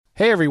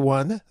Hey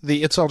everyone,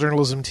 the It's All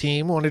Journalism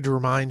team wanted to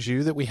remind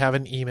you that we have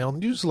an email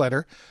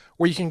newsletter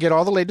where you can get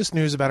all the latest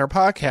news about our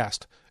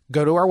podcast.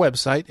 Go to our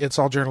website,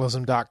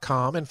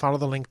 itsalljournalism.com, and follow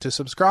the link to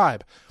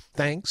subscribe.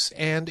 Thanks,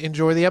 and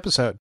enjoy the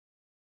episode.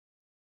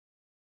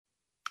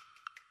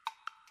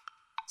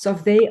 So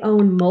if they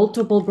own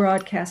multiple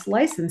broadcast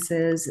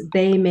licenses,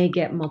 they may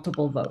get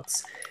multiple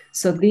votes.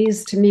 So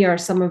these, to me, are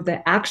some of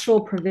the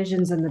actual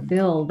provisions in the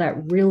bill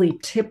that really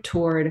tip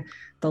toward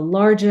the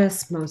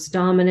largest, most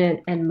dominant,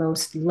 and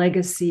most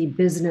legacy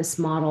business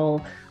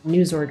model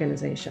news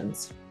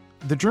organizations.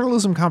 The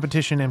Journalism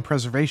Competition and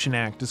Preservation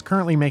Act is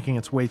currently making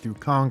its way through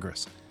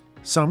Congress.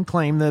 Some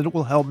claim that it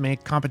will help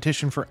make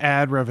competition for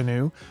ad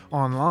revenue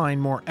online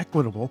more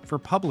equitable for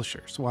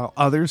publishers, while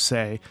others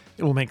say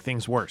it will make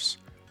things worse.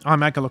 I'm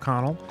Michael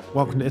O'Connell.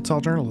 Welcome to It's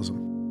All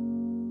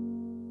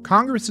Journalism.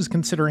 Congress is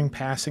considering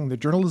passing the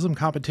Journalism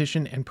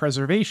Competition and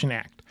Preservation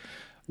Act,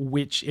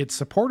 which its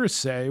supporters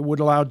say would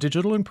allow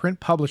digital and print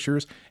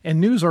publishers and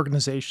news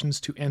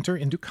organizations to enter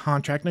into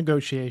contract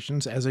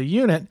negotiations as a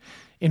unit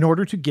in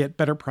order to get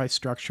better price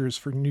structures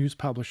for news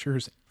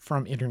publishers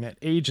from internet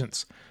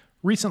agents.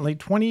 Recently,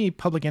 20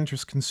 public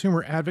interest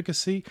consumer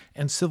advocacy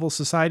and civil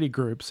society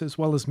groups, as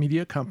well as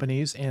media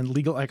companies and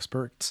legal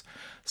experts,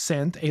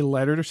 sent a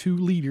letter to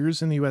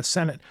leaders in the U.S.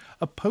 Senate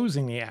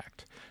opposing the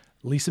act.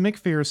 Lisa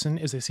Macpherson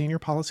is a senior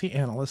policy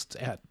analyst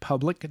at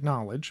Public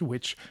Knowledge,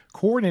 which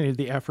coordinated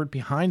the effort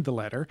behind the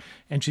letter,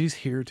 and she's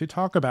here to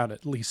talk about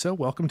it. Lisa,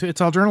 welcome to It's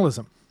All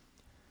Journalism.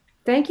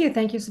 Thank you.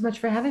 Thank you so much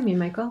for having me,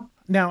 Michael.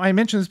 Now, I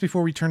mentioned this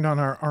before we turned on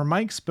our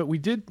mics, but we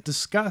did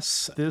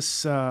discuss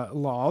this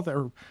law,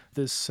 or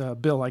this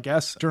bill, I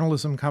guess,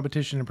 Journalism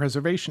Competition and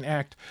Preservation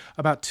Act,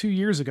 about 2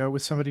 years ago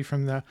with somebody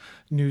from the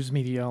News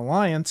Media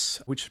Alliance,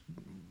 which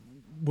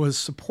was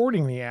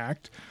supporting the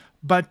act.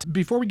 But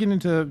before we get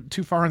into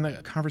too far in the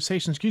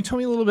conversations, can you tell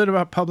me a little bit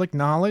about Public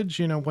Knowledge?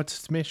 You know, what's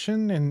its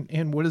mission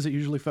and what does it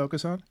usually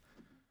focus on?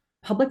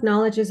 Public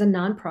Knowledge is a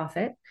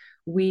nonprofit.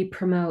 We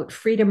promote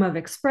freedom of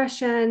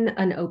expression,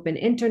 an open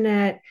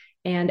internet,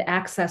 and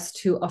access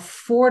to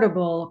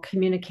affordable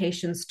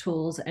communications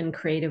tools and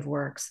creative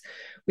works.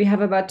 We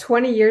have about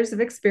 20 years of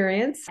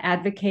experience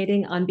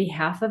advocating on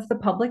behalf of the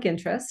public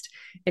interest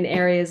in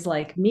areas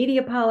like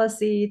media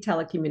policy,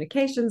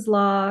 telecommunications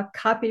law,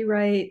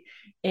 copyright,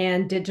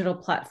 and digital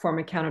platform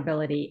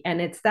accountability.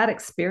 And it's that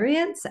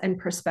experience and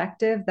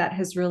perspective that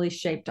has really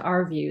shaped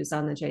our views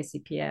on the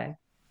JCPA.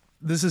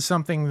 This is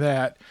something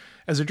that,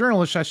 as a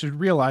journalist, I should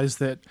realize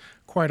that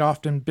quite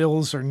often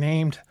bills are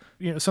named,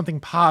 something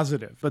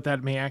positive, but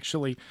that may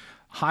actually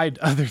hide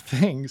other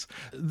things.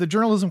 The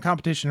Journalism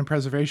Competition and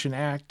Preservation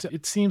Act,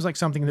 it seems like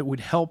something that would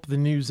help the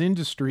news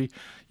industry.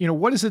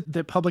 What is it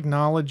that Public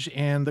Knowledge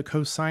and the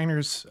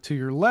co-signers to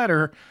your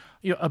letter,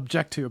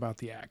 object to about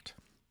the act?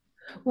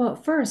 Well,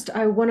 first,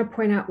 I want to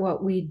point out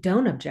what we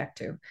don't object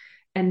to,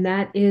 and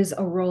that is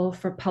a role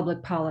for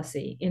public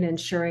policy in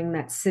ensuring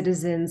that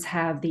citizens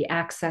have the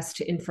access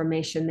to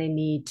information they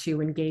need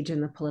to engage in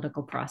the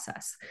political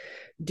process.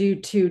 Due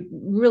to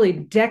really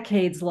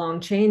decades-long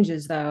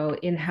changes, though,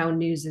 in how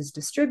news is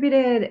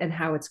distributed and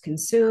how it's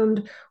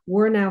consumed,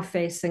 we're now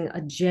facing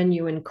a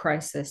genuine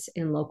crisis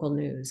in local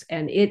news,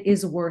 and it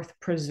is worth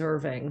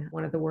preserving,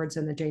 one of the words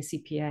in the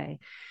JCPA.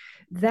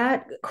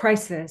 That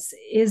crisis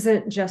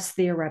isn't just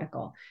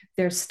theoretical.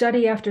 There's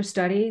study after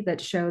study that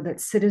show that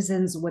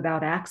citizens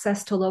without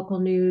access to local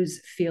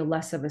news feel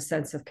less of a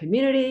sense of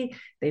community.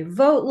 They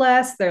vote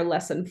less, they're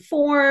less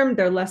informed,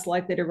 they're less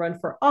likely to run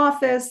for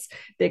office,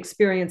 they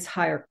experience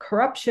higher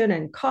corruption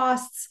and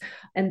costs.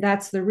 And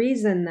that's the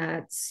reason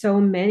that so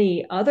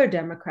many other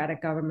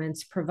democratic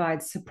governments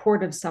provide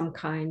support of some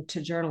kind to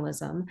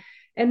journalism,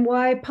 and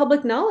why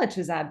Public Knowledge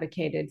has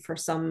advocated for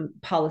some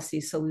policy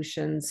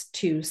solutions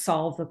to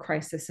solve the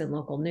crisis in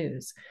local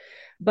news.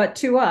 But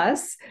to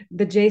us,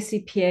 the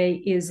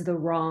JCPA is the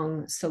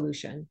wrong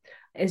solution.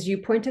 As you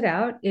pointed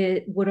out,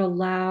 it would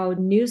allow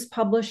news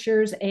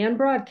publishers and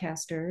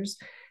broadcasters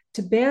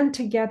to band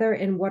together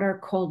in what are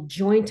called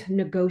joint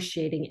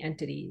negotiating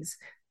entities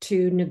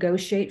to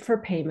negotiate for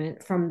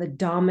payment from the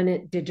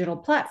dominant digital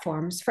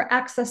platforms for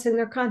accessing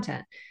their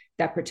content.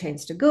 That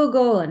pertains to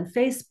Google and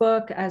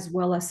Facebook, as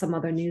well as some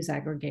other news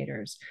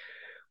aggregators.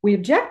 We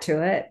object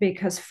to it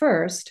because,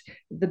 first,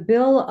 the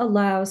bill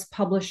allows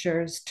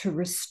publishers to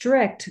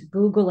restrict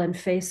Google and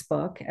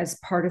Facebook as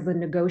part of the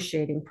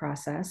negotiating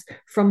process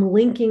from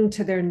linking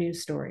to their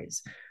news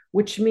stories,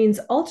 which means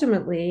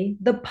ultimately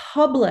the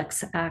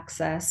public's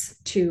access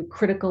to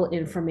critical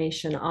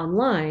information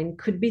online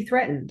could be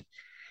threatened.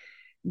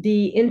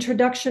 The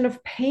introduction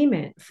of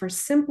payment for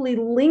simply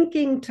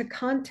linking to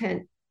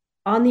content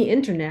on the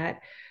internet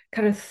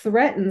kind of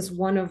threatens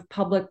one of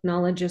Public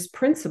Knowledge's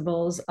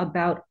principles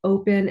about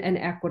open and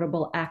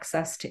equitable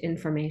access to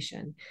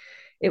information.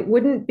 It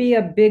wouldn't be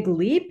a big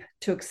leap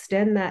to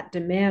extend that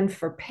demand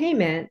for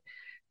payment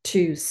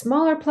to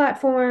smaller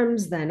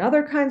platforms than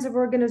other kinds of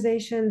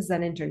organizations,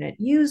 than internet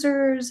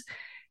users.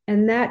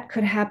 And that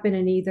could happen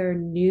in either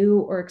new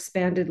or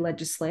expanded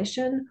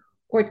legislation,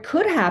 or it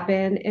could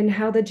happen in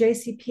how the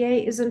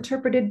JCPA is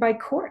interpreted by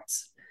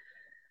courts.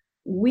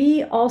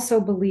 We also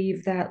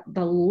believe that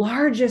the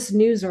largest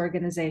news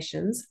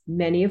organizations,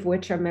 many of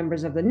which are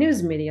members of the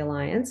News Media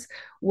Alliance,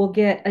 will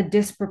get a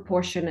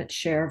disproportionate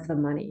share of the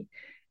money.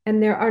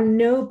 And there are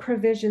no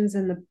provisions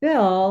in the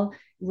bill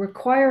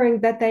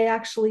requiring that they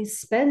actually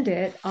spend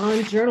it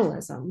on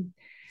journalism.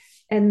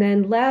 And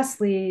then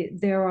lastly,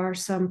 there are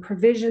some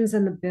provisions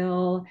in the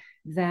bill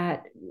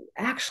that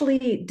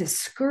actually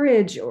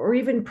discourage or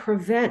even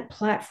prevent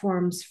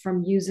platforms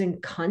from using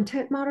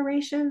content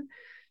moderation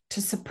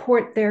to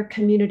support their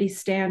community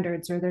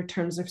standards or their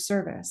terms of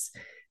service.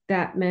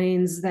 That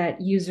means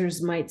that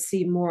users might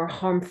see more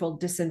harmful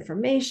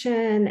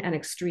disinformation and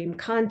extreme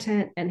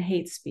content and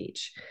hate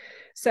speech.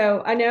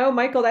 So I know,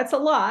 Michael, that's a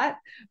lot,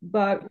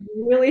 but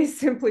really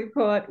simply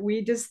put,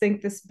 we just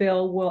think this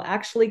bill will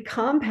actually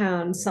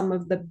compound some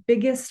of the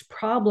biggest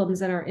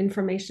problems in our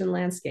information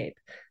landscape,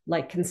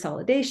 like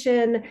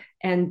consolidation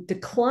and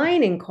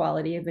declining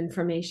quality of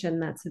information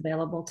that's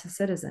available to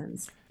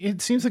citizens.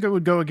 It seems like it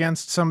would go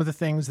against some of the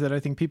things that I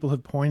think people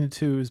have pointed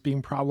to as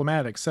being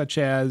problematic, such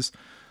as,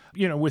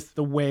 with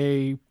the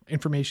way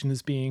information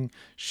is being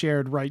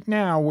shared right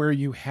now, where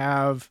you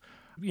have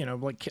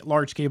like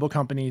large cable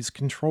companies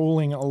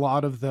controlling a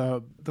lot of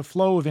the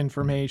flow of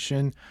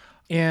information.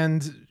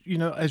 And,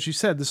 as you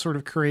said, this sort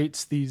of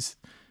creates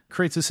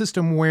a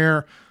system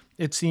where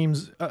it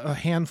seems a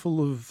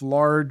handful of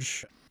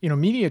large,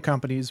 media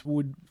companies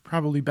would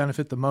probably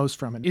benefit the most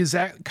from it. Is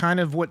that kind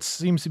of what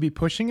seems to be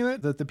pushing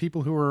it, that the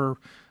people who are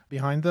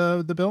behind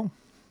the bill?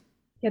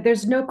 Yeah,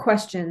 there's no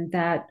question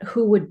that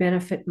who would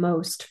benefit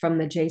most from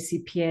the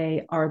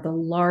JCPA are the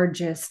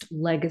largest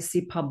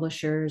legacy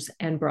publishers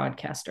and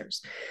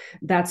broadcasters.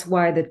 That's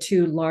why the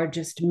two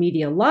largest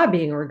media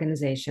lobbying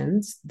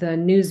organizations, the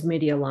News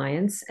Media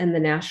Alliance and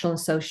the National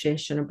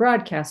Association of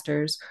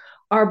Broadcasters,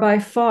 are by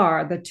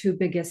far the two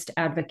biggest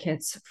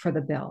advocates for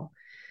the bill.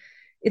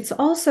 It's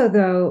also,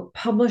 though,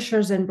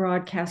 publishers and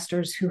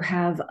broadcasters who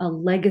have a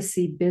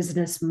legacy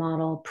business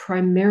model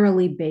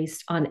primarily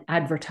based on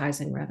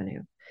advertising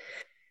revenue.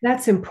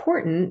 That's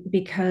important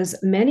because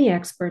many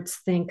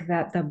experts think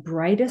that the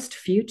brightest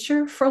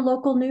future for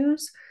local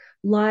news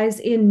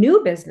lies in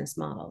new business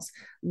models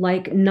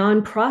like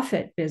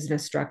nonprofit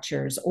business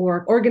structures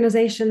or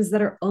organizations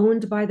that are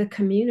owned by the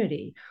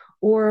community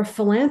or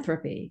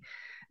philanthropy.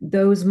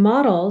 Those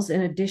models,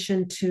 in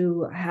addition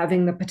to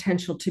having the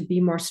potential to be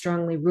more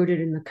strongly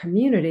rooted in the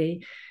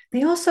community,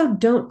 they also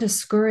don't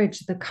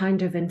discourage the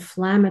kind of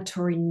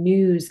inflammatory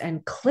news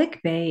and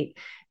clickbait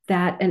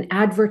that an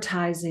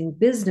advertising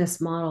business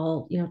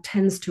model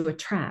tends to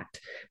attract,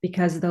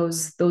 because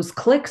those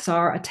clicks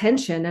are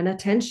attention, and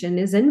attention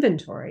is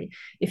inventory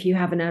if you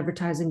have an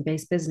advertising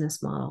based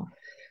business model.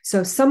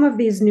 So some of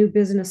these new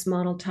business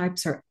model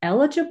types are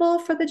eligible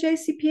for the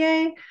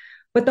JCPA,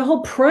 but the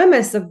whole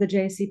premise of the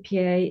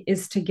JCPA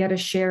is to get a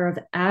share of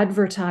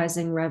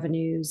advertising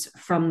revenues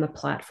from the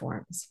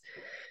platforms.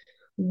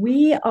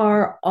 We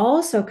are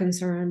also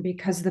concerned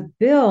because the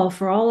bill,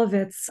 for all of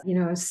its,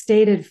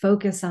 stated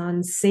focus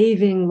on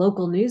saving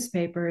local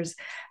newspapers,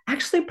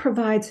 actually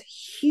provides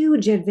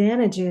huge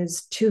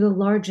advantages to the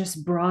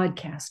largest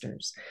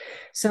broadcasters.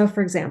 So,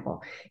 for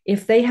example,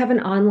 if they have an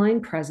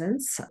online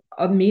presence,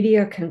 a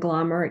media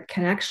conglomerate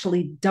can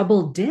actually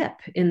double dip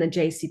in the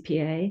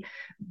JCPA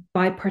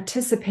by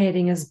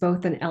participating as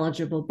both an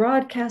eligible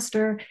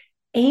broadcaster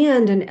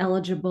and an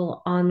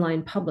eligible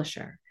online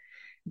publisher.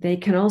 They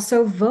can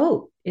also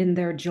vote in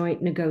their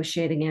joint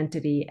negotiating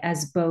entity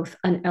as both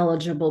an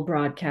eligible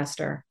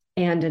broadcaster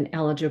and an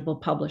eligible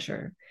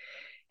publisher.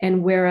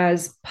 And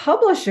whereas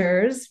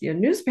publishers,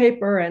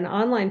 newspaper and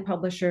online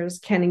publishers,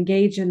 can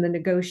engage in the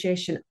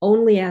negotiation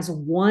only as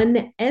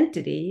one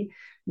entity,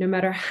 no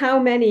matter how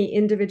many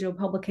individual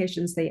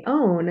publications they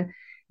own,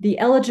 the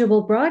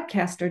eligible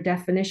broadcaster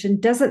definition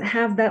doesn't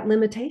have that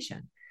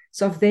limitation.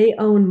 So if they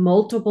own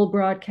multiple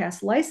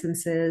broadcast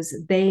licenses,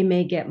 they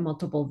may get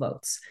multiple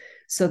votes.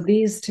 So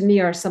these, to me,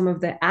 are some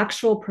of the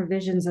actual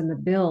provisions in the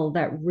bill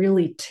that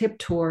really tip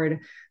toward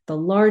the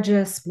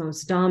largest,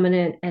 most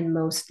dominant, and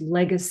most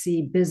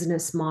legacy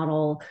business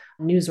model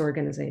news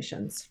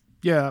organizations.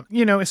 Yeah.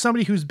 As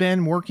somebody who's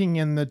been working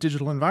in the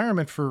digital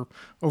environment for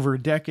over a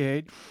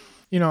decade,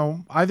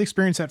 I've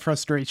experienced that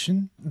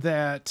frustration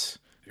that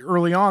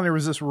early on there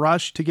was this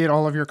rush to get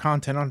all of your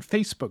content on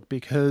Facebook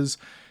because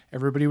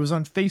everybody was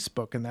on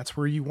Facebook, and that's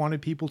where you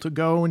wanted people to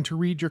go and to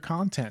read your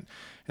content.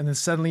 And then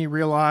suddenly you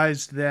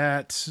realized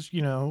that,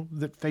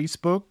 that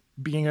Facebook,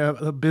 being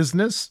a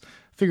business,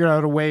 figured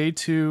out a way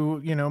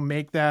to,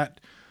 make that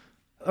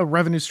a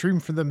revenue stream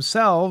for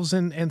themselves.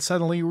 And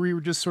suddenly we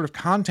were just sort of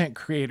content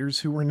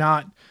creators who were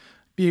not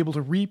be able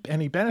to reap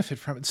any benefit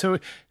from it. So,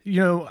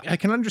 I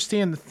can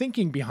understand the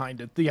thinking behind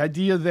it. The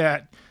idea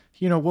that,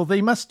 well,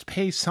 they must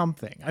pay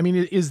something. I mean,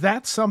 is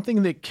that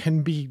something that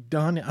can be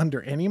done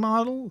under any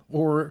model?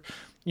 Or,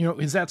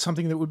 is that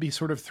something that would be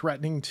sort of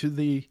threatening to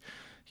the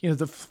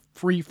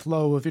free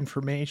flow of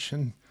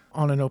information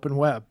on an open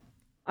web?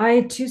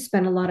 I too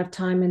spent a lot of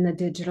time in the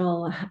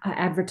digital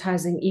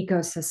advertising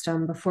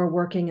ecosystem. Before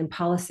working in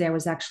policy, I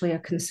was actually a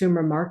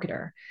consumer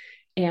marketer.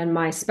 And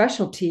my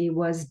specialty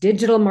was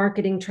digital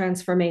marketing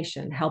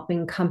transformation,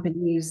 helping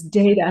companies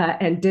data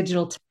and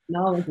digital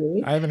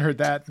technology. I haven't heard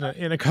that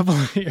in a couple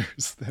of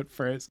years, that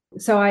phrase.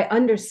 So I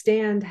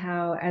understand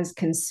how, as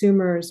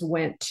consumers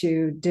went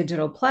to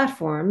digital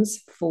platforms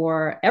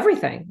for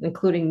everything,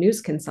 including news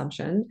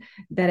consumption,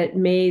 that it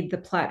made the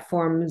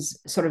platforms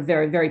sort of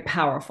very, very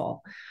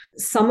powerful.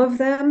 Some of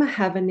them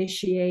have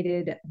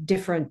initiated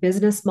different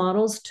business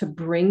models to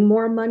bring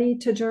more money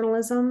to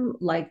journalism,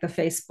 like the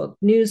Facebook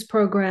News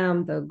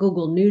program, the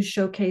Google News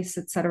Showcase,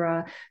 et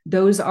cetera.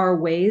 Those are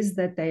ways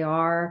that they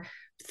are,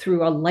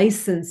 through a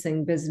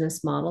licensing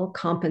business model,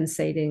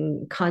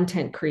 compensating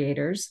content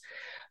creators.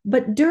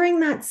 But during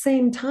that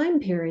same time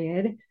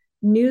period,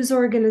 news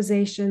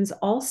organizations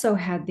also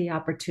had the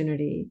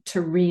opportunity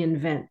to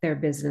reinvent their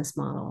business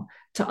model,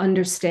 to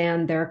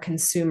understand their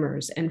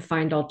consumers and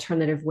find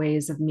alternative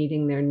ways of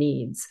meeting their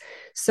needs.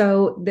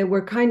 So there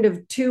were kind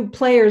of two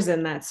players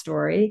in that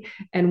story.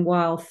 And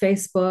while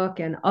Facebook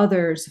and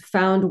others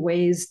found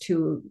ways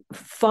to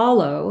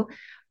follow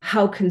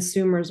how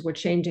consumers were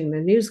changing their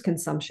news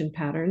consumption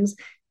patterns,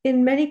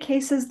 in many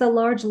cases, the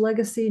large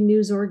legacy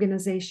news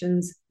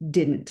organizations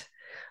didn't.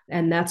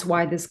 And that's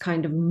why this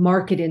kind of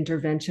market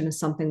intervention is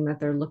something that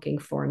they're looking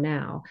for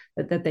now,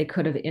 that they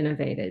could have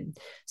innovated.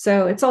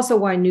 So it's also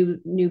why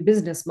new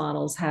business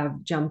models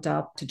have jumped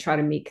up to try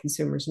to meet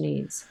consumers'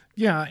 needs.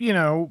 Yeah,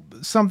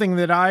 something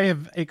that I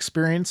have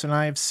experienced and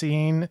I have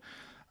seen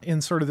in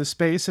sort of the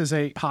space as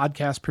a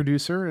podcast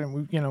producer,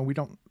 and we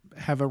don't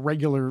have a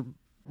regular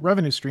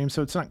revenue stream,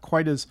 so it's not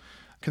quite as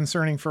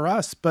concerning for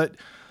us. But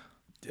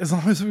as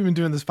long as we've been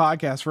doing this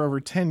podcast for over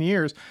 10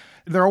 years,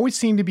 there always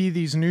seem to be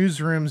these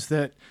newsrooms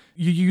that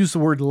you use the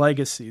word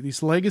legacy,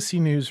 these legacy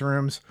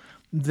newsrooms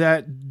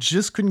that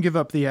just couldn't give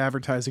up the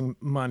advertising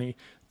money,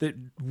 that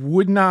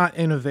would not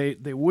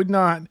innovate. They would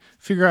not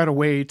figure out a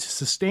way to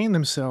sustain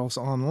themselves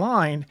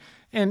online.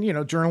 And,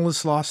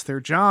 journalists lost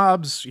their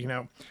jobs,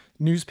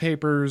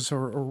 newspapers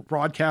or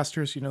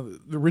broadcasters,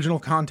 the original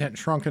content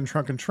shrunk and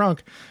shrunk and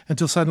shrunk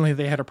until suddenly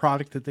they had a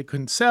product that they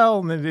couldn't sell.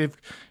 And then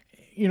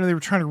they were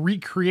trying to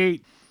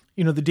recreate,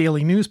 the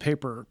daily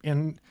newspaper.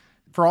 And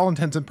for all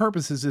intents and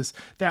purposes, is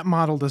that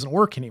model doesn't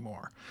work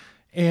anymore.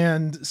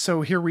 And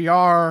so here we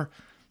are,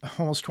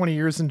 almost 20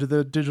 years into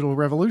the digital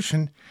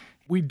revolution.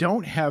 We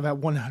don't have a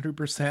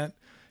 100%,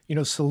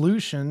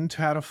 solution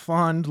to how to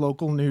fund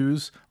local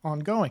news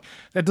ongoing.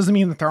 That doesn't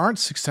mean that there aren't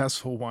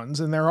successful ones,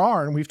 and there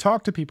are, and we've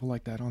talked to people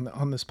like that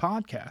on this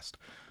podcast.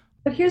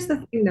 But here's the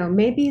thing, though,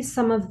 maybe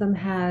some of them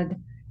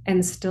had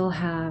and still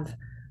have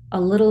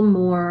a little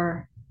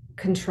more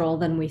control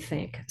than we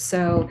think.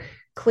 So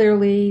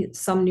clearly,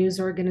 some news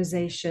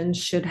organizations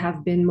should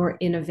have been more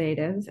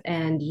innovative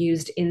and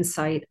used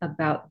insight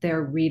about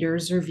their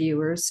readers or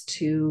viewers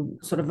to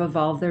sort of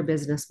evolve their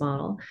business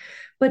model.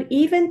 But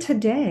even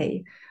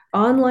today,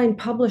 online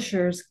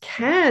publishers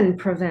can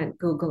prevent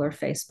Google or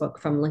Facebook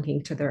from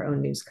linking to their own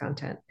news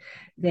content.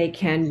 They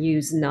can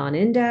use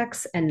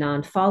non-index and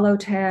non-follow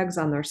tags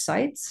on their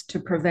sites to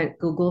prevent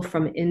Google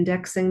from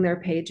indexing their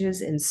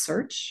pages in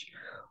search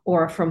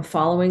or from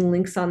following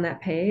links on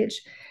that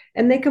page.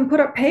 And they can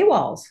put up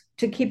paywalls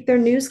to keep their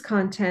news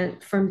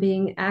content from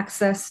being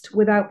accessed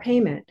without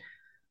payment.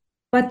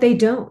 But they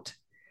don't,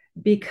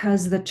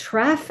 because the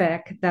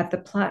traffic that the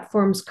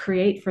platforms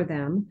create for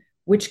them,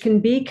 which can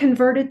be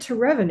converted to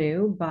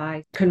revenue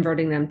by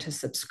converting them to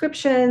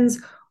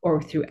subscriptions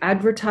or through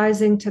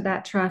advertising to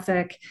that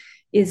traffic,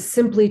 is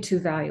simply too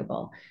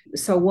valuable.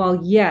 So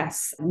while,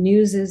 yes,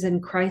 news is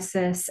in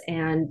crisis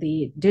and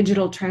the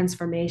digital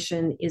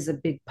transformation is a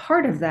big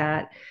part of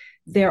that,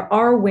 there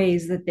are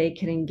ways that they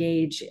can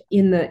engage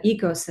in the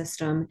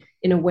ecosystem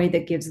in a way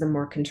that gives them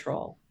more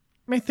control.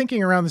 My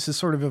thinking around this has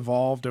sort of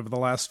evolved over the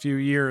last few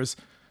years.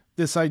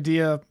 This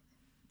idea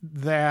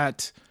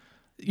that,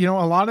 a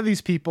lot of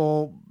these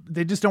people,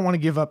 they just don't want to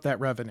give up that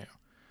revenue.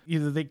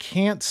 Either they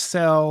can't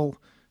sell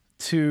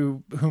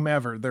to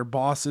whomever, their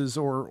bosses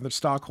or their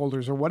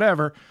stockholders or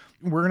whatever.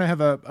 We're going to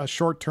have a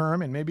short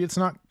term, and maybe it's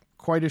not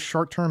quite as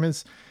short term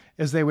as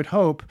they would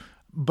hope,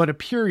 but a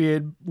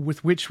period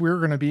with which we're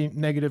going to be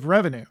negative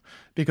revenue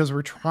because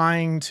we're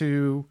trying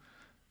to,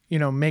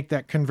 make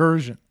that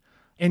conversion.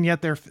 And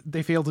yet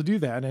they fail to do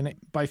that. And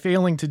by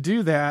failing to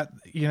do that,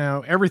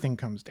 everything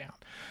comes down.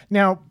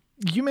 Now,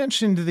 you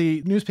mentioned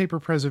the Newspaper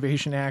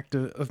Preservation Act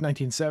of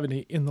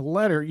 1970 in the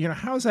letter.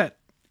 How is that,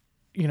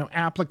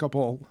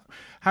 applicable?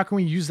 How can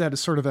we use that as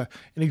sort of an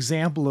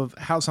example of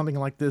how something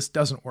like this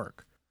doesn't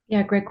work?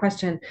 Yeah, great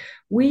question.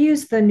 We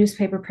use the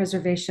Newspaper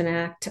Preservation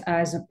Act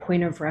as a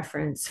point of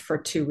reference for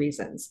two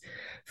reasons.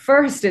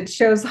 First, it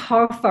shows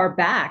how far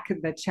back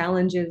the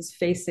challenges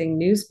facing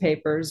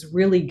newspapers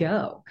really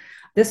go.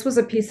 This was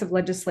a piece of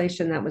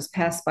legislation that was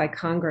passed by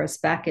Congress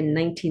back in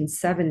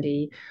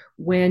 1970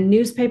 when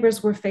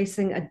newspapers were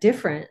facing a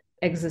different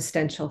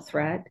existential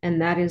threat,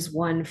 and that is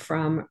one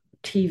from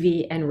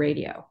TV and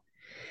radio.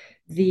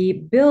 The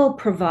bill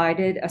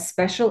provided a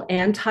special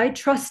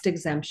antitrust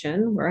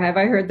exemption, where have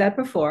I heard that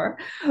before,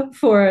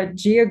 for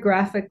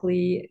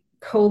geographically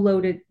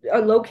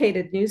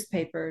located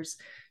newspapers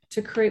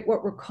to create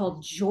what were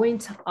called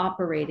joint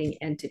operating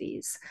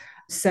entities.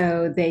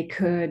 So they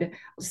could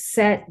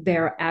set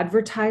their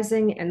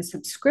advertising and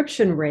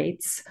subscription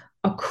rates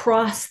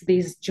across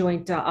these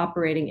joint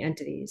operating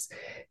entities.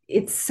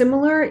 It's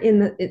similar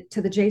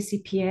to the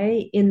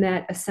JCPA in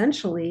that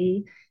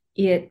essentially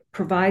it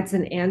provides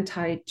an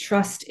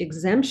antitrust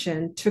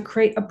exemption to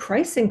create a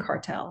pricing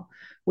cartel,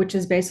 which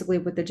is basically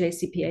what the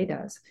JCPA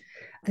does.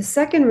 The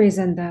second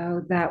reason,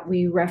 though, that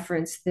we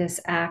reference this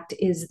act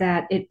is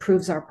that it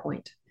proves our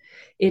point.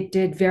 It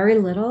did very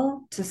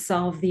little to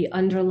solve the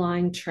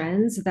underlying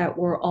trends that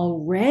were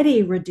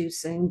already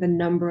reducing the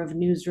number of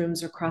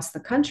newsrooms across the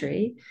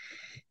country.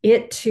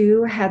 It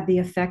too had the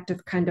effect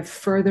of kind of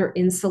further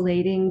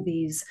insulating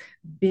these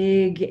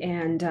big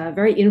and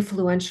very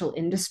influential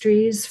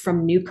industries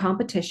from new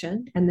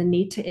competition and the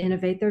need to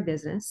innovate their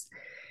business.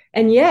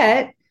 And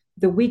yet,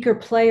 the weaker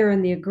player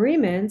in the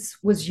agreements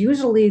was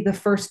usually the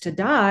first to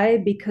die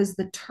because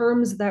the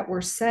terms that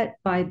were set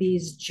by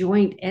these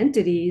joint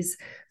entities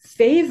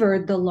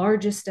favored the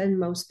largest and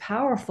most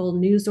powerful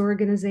news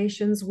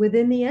organizations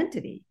within the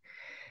entity.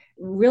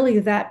 Really,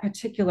 that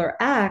particular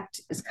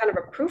act is kind of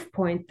a proof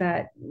point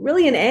that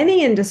really in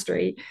any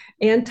industry,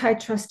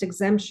 antitrust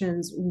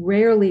exemptions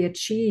rarely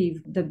achieve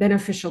the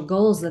beneficial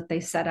goals that they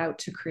set out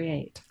to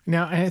create.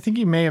 Now, I think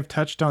you may have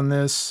touched on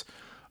this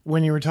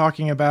when you were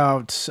talking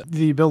about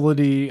the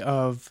ability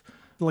of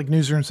like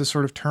newsrooms to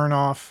sort of turn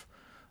off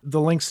the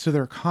links to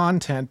their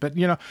content. But,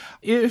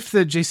 if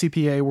the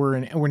JCPA were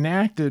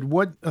enacted,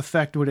 what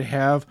effect would it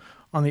have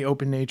on the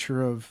open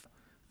nature of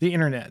the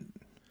internet?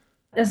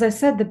 As I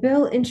said, the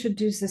bill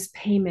introduces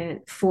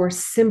payment for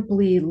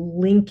simply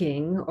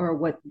linking, or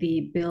what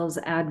the bill's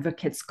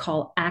advocates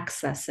call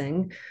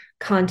accessing,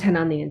 content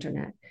on the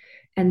internet.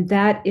 And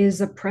that is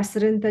a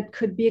precedent that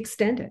could be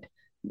extended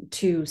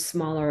to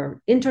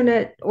smaller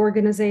internet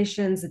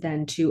organizations,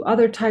 then to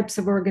other types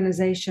of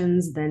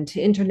organizations, then to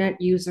internet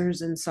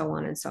users, and so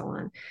on and so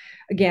on.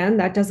 Again,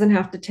 that doesn't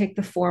have to take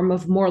the form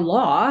of more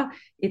law.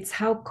 It's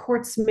how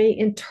courts may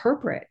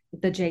interpret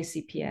the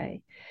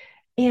JCPA.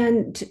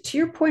 And to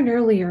your point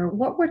earlier,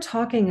 what we're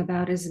talking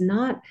about is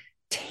not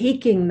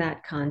taking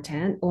that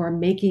content or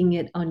making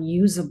it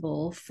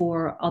unusable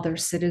for other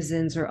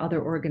citizens or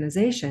other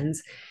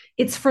organizations.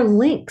 It's for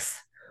links,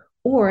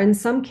 or in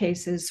some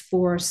cases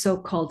for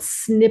so-called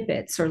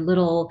snippets or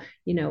little,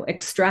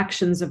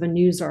 extractions of a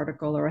news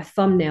article or a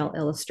thumbnail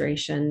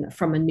illustration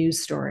from a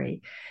news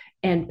story.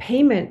 And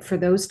payment for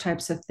those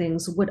types of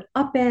things would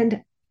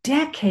upend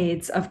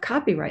decades of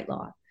copyright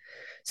law.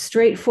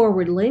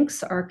 Straightforward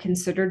links are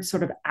considered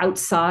sort of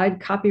outside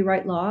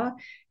copyright law,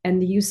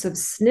 and the use of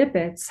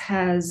snippets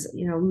has,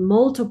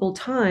 multiple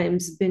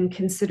times been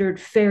considered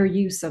fair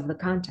use of the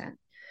content.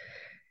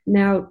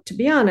 Now, to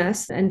be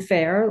honest and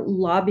fair,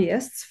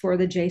 lobbyists for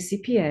the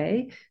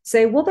JCPA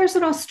say, well, there's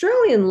an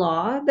Australian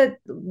law that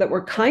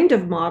we're kind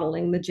of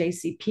modeling the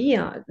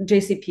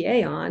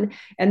JCPA on,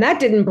 and that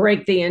didn't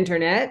break the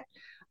internet.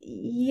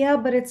 Yeah,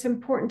 but it's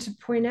important to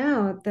point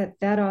out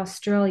that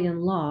Australian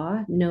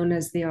law, known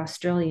as the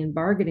Australian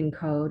Bargaining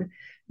Code,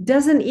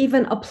 doesn't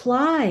even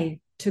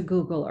apply to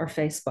Google or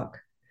Facebook.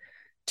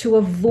 To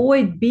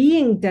avoid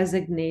being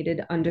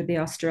designated under the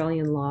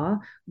Australian law,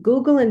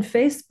 Google and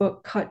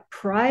Facebook cut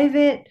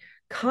private,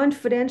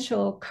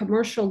 confidential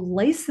commercial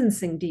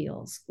licensing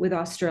deals with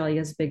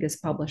Australia's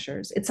biggest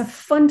publishers. It's a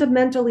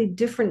fundamentally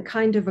different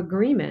kind of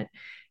agreement.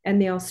 And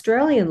the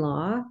Australian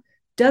law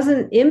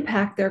doesn't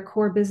impact their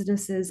core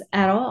businesses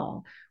at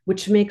all,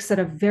 which makes it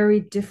a very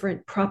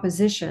different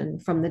proposition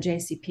from the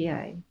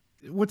JCPA.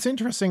 What's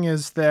interesting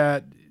is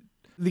that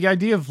the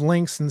idea of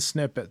links and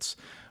snippets,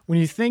 when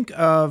you think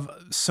of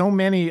so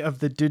many of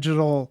the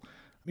digital,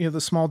 the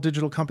small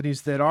digital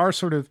companies that are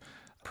sort of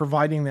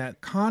providing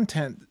that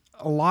content,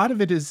 a lot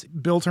of it is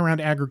built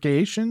around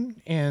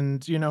aggregation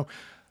and,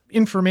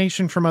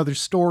 information from other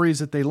stories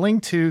that they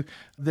link to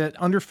that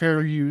under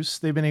fair use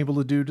they've been able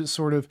to do to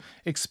sort of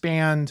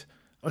expand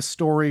a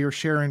story or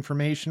share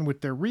information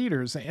with their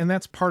readers. And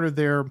that's part of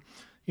their,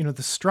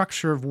 the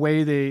structure of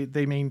way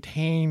they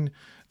maintain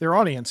their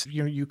audience.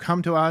 You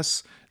come to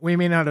us, we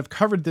may not have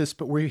covered this,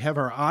 but we have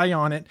our eye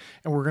on it,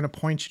 and we're going to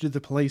point you to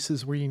the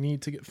places where you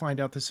need to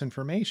find out this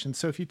information.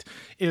 So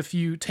if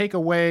you take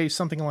away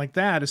something like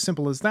that, as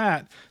simple as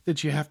that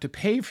you have to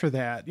pay for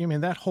that,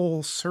 that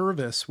whole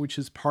service, which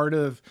is part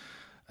of,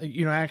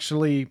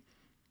 actually,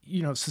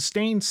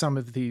 sustain some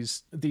of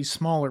these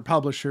smaller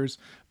publishers,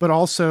 but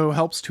also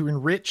helps to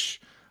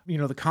enrich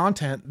the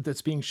content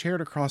that's being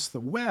shared across the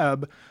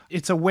web.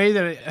 It's a way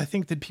that I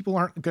think that people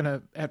aren't going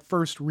to at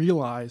first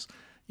realize,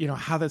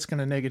 how that's going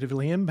to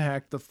negatively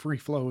impact the free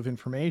flow of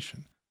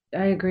information.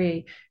 I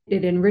agree.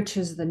 It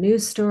enriches the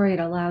news story. It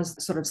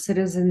allows sort of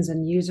citizens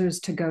and users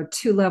to go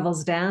 2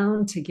 levels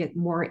down to get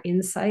more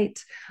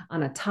insight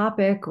on a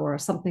topic or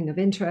something of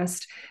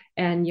interest.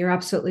 And you're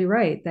absolutely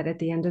right that at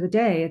the end of the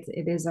day,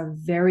 it is a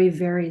very,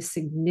 very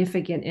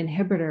significant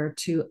inhibitor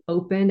to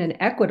open and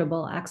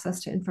equitable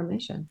access to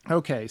information.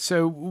 Okay,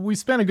 so we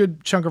spent a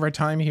good chunk of our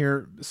time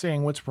here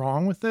saying what's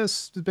wrong with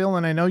this bill.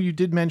 And I know you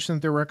did mention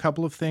that there were a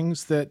couple of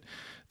things that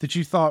that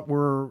you thought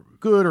were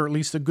good, or at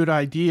least a good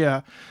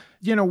idea.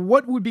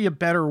 What would be a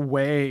better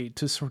way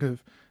to sort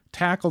of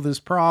tackle this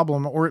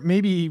problem, or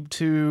maybe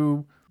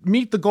to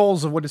meet the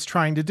goals of what it's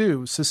trying to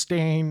do,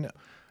 sustain,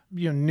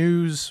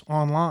 news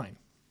online,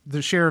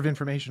 the share of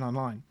information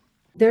online?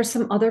 There's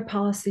some other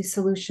policy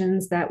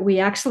solutions that we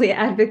actually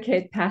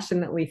advocate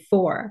passionately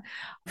for.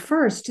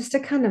 First, just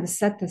to kind of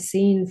set the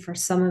scene for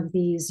some of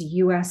these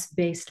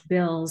US-based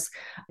bills,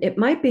 it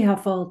might be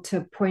helpful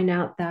to point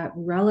out that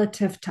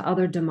relative to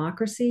other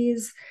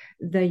democracies,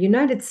 the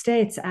United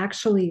States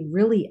actually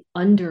really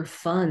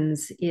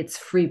underfunds its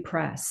free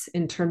press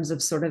in terms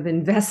of sort of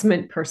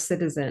investment per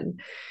citizen.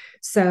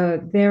 So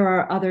there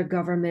are other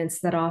governments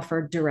that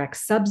offer direct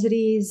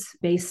subsidies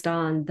based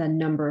on the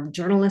number of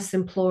journalists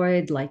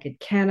employed, like in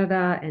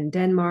Canada and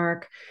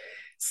Denmark.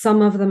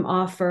 Some of them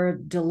offer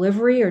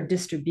delivery or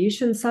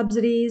distribution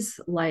subsidies,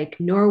 like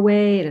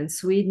Norway and in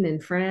Sweden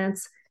and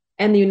France,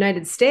 and the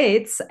United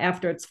States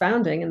after its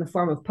founding in the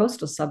form of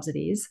postal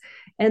subsidies.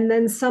 And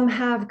then some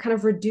have kind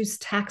of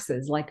reduced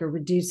taxes, like a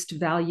reduced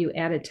value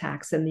added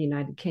tax in the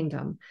United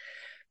Kingdom.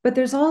 But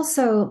there's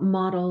also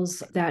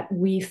models that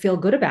we feel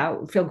great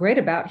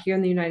about here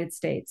in the United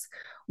States.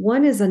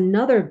 One is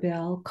another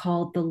bill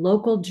called the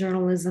Local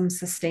Journalism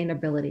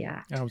Sustainability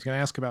Act. I was going to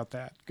ask about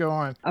that. Go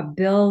on. A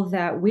bill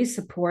that we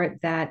support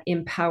that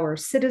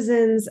empowers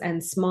citizens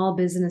and small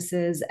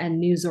businesses and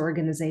news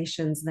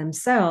organizations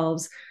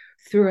themselves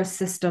through a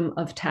system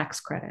of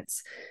tax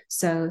credits.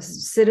 So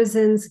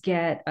citizens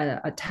get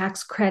a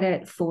tax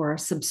credit for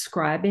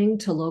subscribing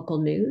to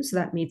local news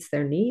that meets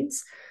their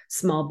needs.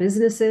 Small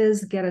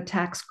businesses get a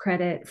tax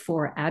credit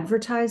for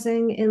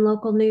advertising in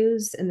local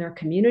news in their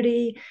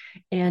community,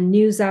 and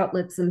news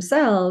outlets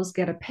themselves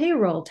get a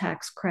payroll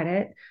tax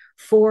credit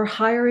for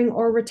hiring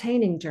or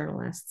retaining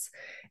journalists.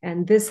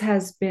 And this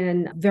has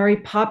been very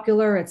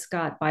popular. It's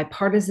got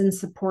bipartisan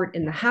support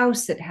in the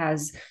House. It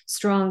has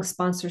strong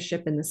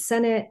sponsorship in the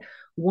Senate.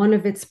 One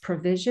of its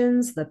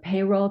provisions, the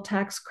payroll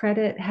tax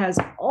credit, has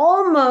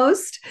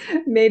almost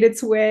made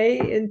its way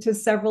into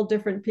several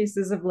different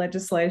pieces of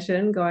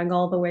legislation, going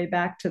all the way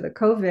back to the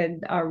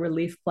COVID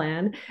relief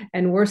plan.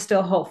 And we're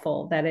still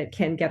hopeful that it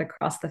can get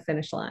across the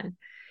finish line.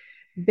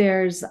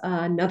 There's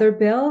another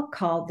bill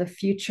called the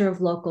Future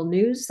of Local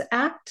News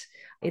Act.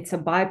 It's a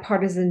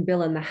bipartisan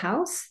bill in the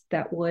House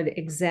that would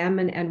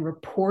examine and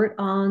report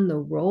on the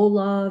role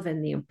of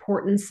and the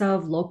importance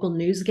of local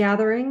news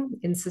gathering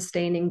in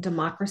sustaining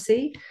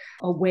democracy,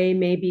 a way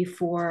maybe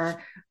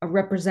for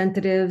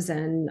representatives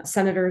and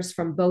senators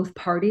from both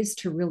parties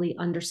to really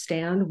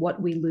understand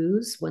what we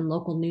lose when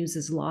local news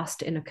is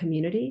lost in a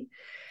community.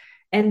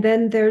 And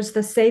then there's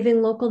the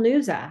Saving Local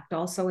News Act,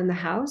 also in the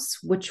House,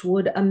 which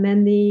would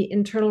amend the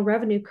Internal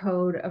Revenue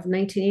Code of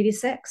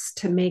 1986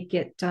 to make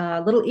it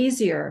a little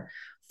easier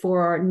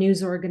for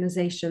news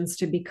organizations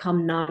to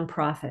become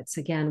nonprofits.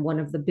 Again, one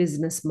of the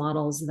business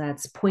models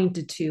that's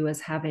pointed to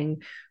as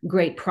having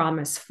great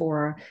promise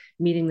for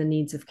meeting the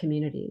needs of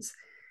communities.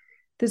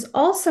 There's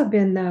also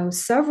been, though,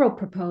 several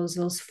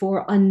proposals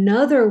for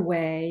another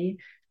way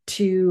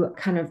to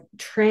kind of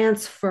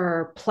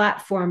transfer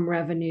platform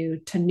revenue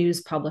to news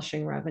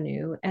publishing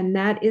revenue, and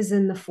that is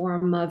in the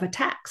form of a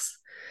tax,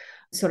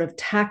 sort of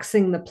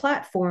taxing the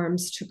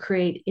platforms to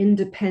create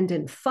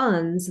independent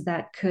funds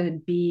that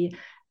could be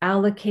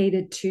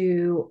allocated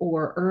to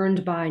or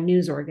earned by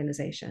news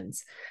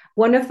organizations.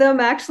 One of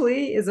them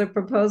actually is a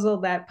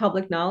proposal that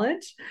Public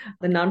Knowledge,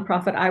 the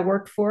nonprofit I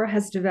work for,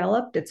 has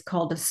developed. It's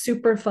called a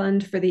super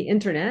fund for the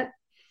internet,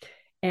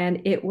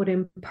 and it would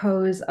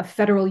impose a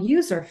federal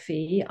user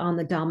fee on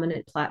the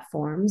dominant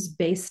platforms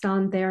based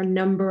on their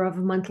number of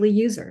monthly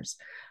users,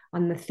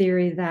 on the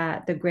theory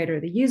that the greater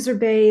the user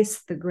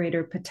base, the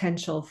greater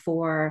potential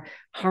for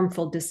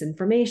harmful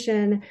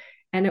disinformation.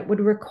 And it would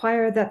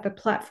require that the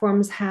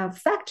platforms have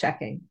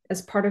fact-checking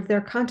as part of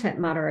their content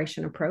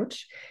moderation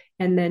approach.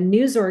 And then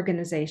news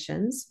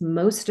organizations,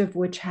 most of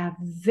which have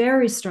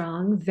very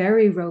strong,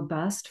 very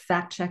robust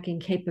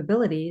fact-checking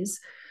capabilities,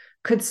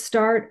 could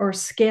start or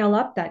scale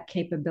up that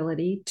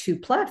capability to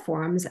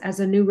platforms as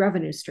a new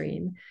revenue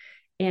stream.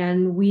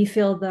 And we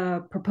feel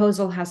the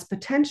proposal has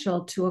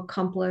potential to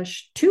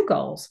accomplish two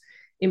goals: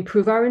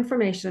 improve our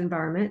information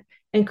environment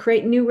and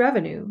create new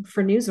revenue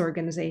for news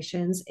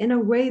organizations in a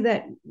way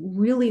that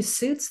really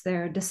suits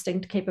their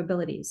distinct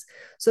capabilities.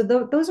 So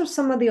those are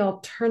some of the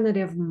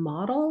alternative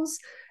models.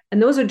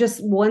 And those are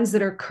just ones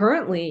that are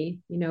currently,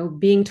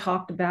 being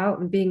talked about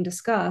and being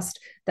discussed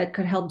that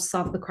could help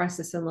solve the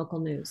crisis in local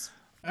news.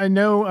 I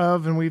know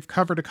of, and we've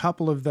covered a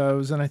couple of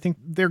those, and I think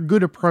they're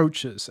good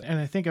approaches, and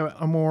I think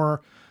a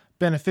more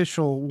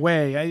beneficial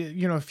way.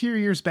 A few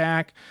years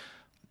back,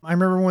 I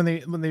remember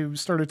when they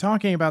started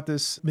talking about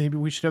this, maybe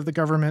we should have the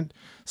government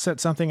set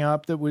something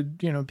up that would,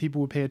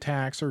 people would pay a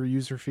tax or a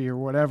user fee or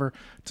whatever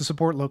to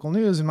support local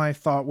news. And my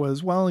thought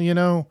was, well, I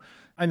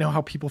know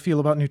how people feel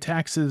about new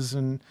taxes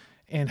and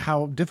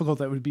how difficult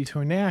that would be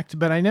to enact.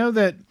 But I know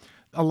that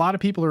a lot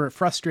of people are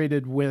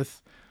frustrated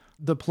with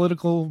the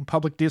political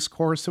public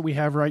discourse that we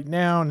have right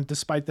now. And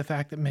despite the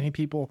fact that many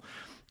people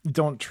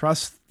don't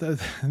trust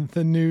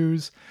the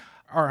news,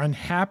 are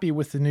unhappy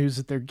with the news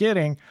that they're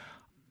getting,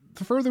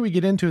 the further we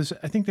get into it,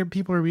 I think that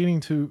people are beginning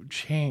to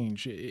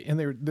change, and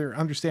they're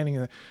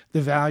understanding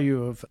the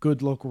value of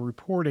good local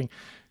reporting.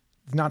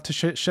 Not to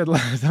shed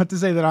light, not to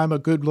say that I'm a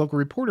good local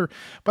reporter,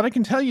 but I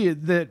can tell you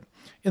that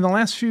in the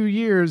last few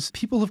years,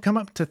 people have come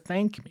up to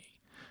thank me.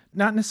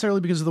 Not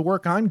necessarily because of the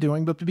work I'm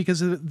doing, but because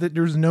that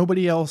there's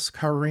nobody else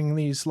covering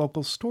these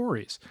local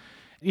stories.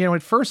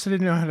 At first I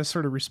didn't know how to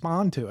sort of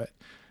respond to it,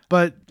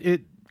 but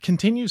it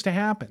continues to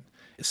happen.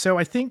 So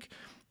I think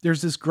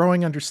there's this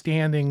growing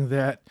understanding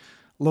that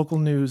local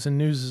news and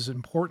news is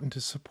important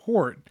to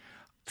support.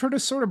 Try to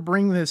sort of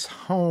bring this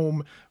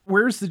home.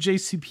 Where's the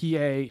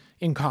JCPA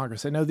in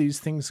Congress? I know these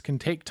things can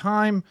take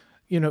time.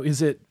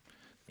 Is it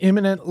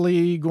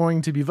imminently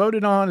going to be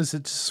voted on? Is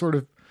it sort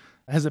of,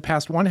 has it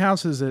passed one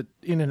house? Is it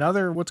in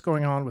another? What's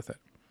going on with it?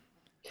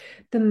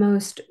 The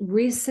most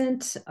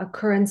recent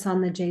occurrence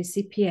on the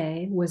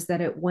JCPA was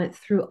that it went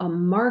through a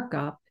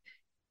markup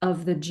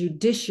of the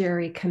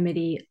Judiciary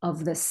Committee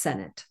of the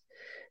Senate.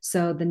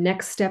 So the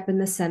next step in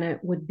the Senate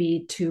would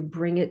be to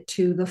bring it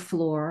to the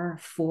floor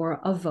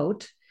for a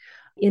vote.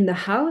 In the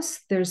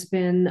House, there's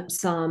been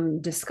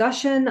some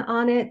discussion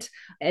on it.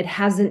 It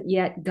hasn't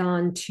yet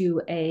gone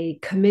to a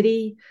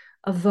committee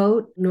a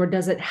vote, nor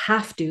does it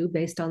have to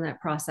based on that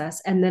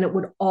process. And then it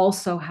would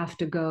also have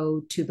to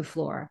go to the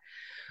floor.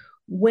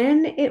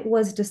 When it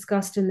was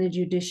discussed in the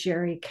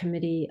Judiciary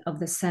Committee of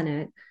the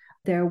Senate,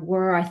 there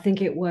were, I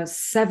think it was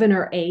 7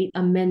 or 8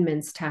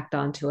 amendments tacked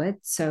onto it.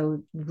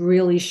 So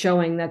really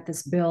showing that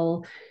this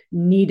bill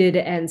needed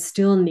and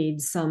still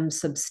needs some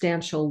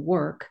substantial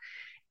work.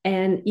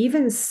 And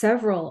even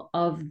several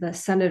of the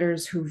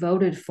senators who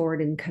voted for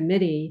it in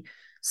committee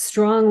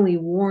strongly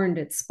warned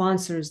its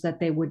sponsors that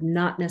they would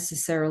not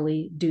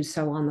necessarily do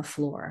so on the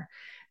floor,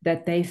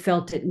 that they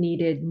felt it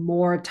needed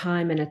more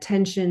time and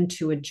attention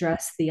to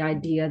address the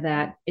idea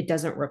that it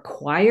doesn't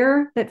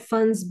require that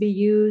funds be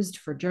used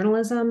for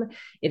journalism.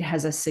 It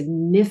has a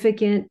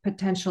significant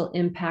potential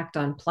impact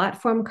on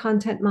platform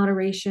content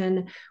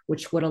moderation,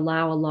 which would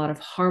allow a lot of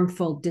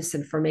harmful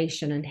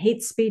disinformation and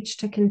hate speech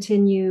to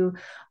continue,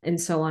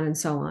 and so on and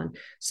so on.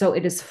 So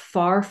it is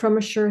far from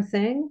a sure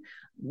thing.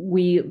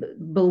 We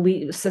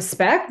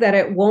suspect that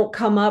it won't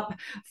come up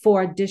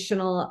for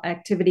additional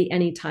activity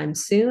anytime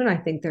soon. I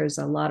think there's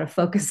a lot of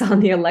focus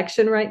on the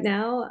election right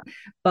now.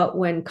 But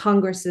when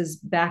Congress is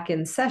back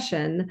in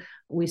session,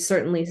 we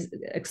certainly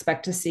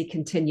expect to see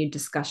continued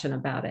discussion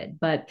about it.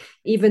 But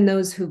even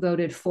those who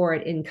voted for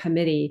it in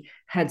committee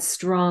had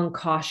strong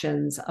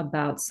cautions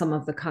about some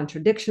of the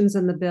contradictions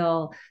in the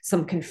bill,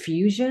 some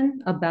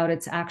confusion about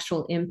its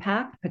actual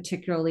impact,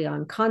 particularly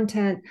on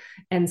content,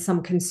 and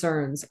some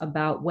concerns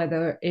about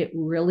whether it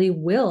really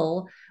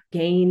will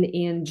gain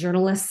in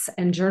journalists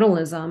and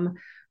journalism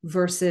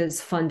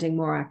versus funding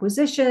more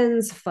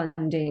acquisitions,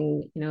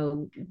 funding,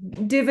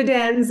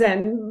 dividends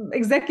and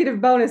executive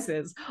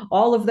bonuses.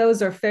 All of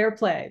those are fair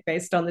play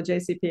based on the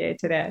JCPA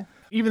today.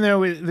 Even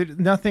though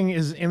nothing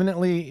is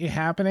imminently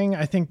happening,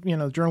 I think,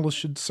 journalists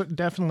should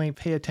definitely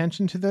pay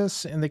attention to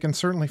this, and they can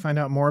certainly find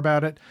out more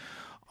about it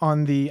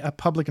on the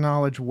Public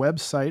Knowledge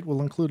website.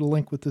 We'll include a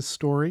link with this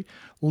story.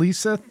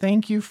 Lisa,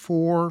 thank you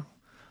for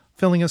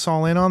filling us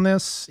all in on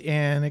this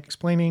and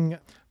explaining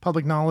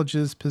Public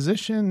Knowledge's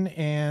position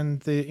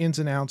and the ins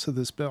and outs of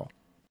this bill.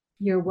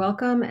 You're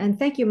welcome. And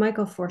thank you,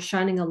 Michael, for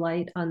shining a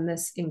light on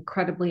this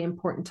incredibly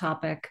important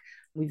topic.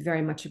 We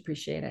very much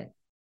appreciate it.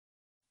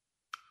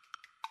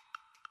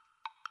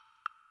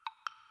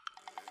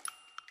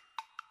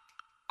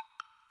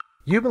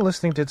 You've been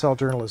listening to It's All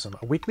Journalism,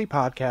 a weekly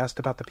podcast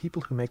about the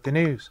people who make the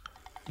news.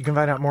 You can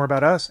find out more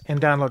about us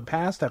and download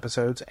past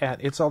episodes at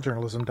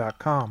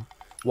itsalljournalism.com.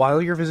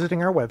 While you're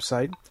visiting our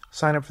website,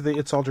 sign up for the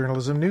It's All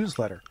Journalism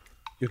newsletter.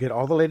 You'll get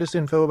all the latest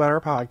info about our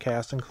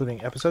podcast,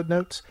 including episode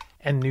notes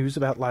and news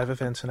about live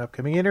events and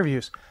upcoming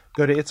interviews.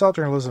 Go to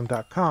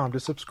itsalljournalism.com to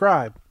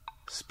subscribe.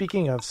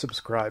 Speaking of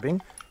subscribing,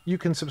 you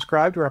can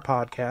subscribe to our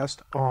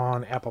podcast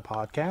on Apple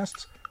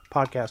Podcasts,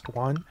 Podcast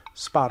One,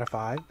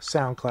 Spotify,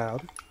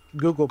 SoundCloud,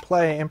 Google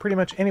Play, and pretty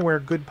much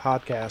anywhere good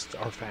podcasts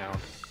are found.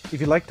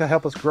 If you'd like to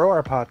help us grow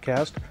our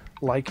podcast,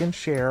 like and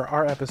share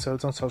our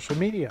episodes on social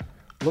media.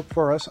 Look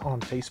for us on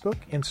Facebook,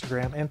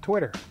 Instagram, and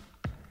Twitter.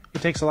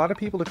 It takes a lot of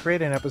people to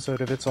create an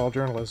episode of It's All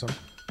Journalism.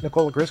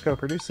 Nicola Grisco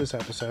produced this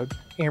episode.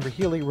 Amber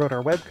Healy wrote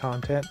our web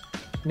content.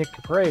 Nick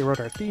Capre wrote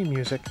our theme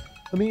music.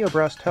 Emilio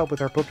Brust helped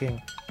with our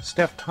booking.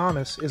 Steph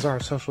Thomas is our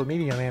social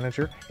media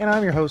manager. And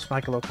I'm your host,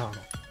 Michael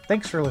O'Connell.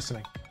 Thanks for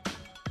listening.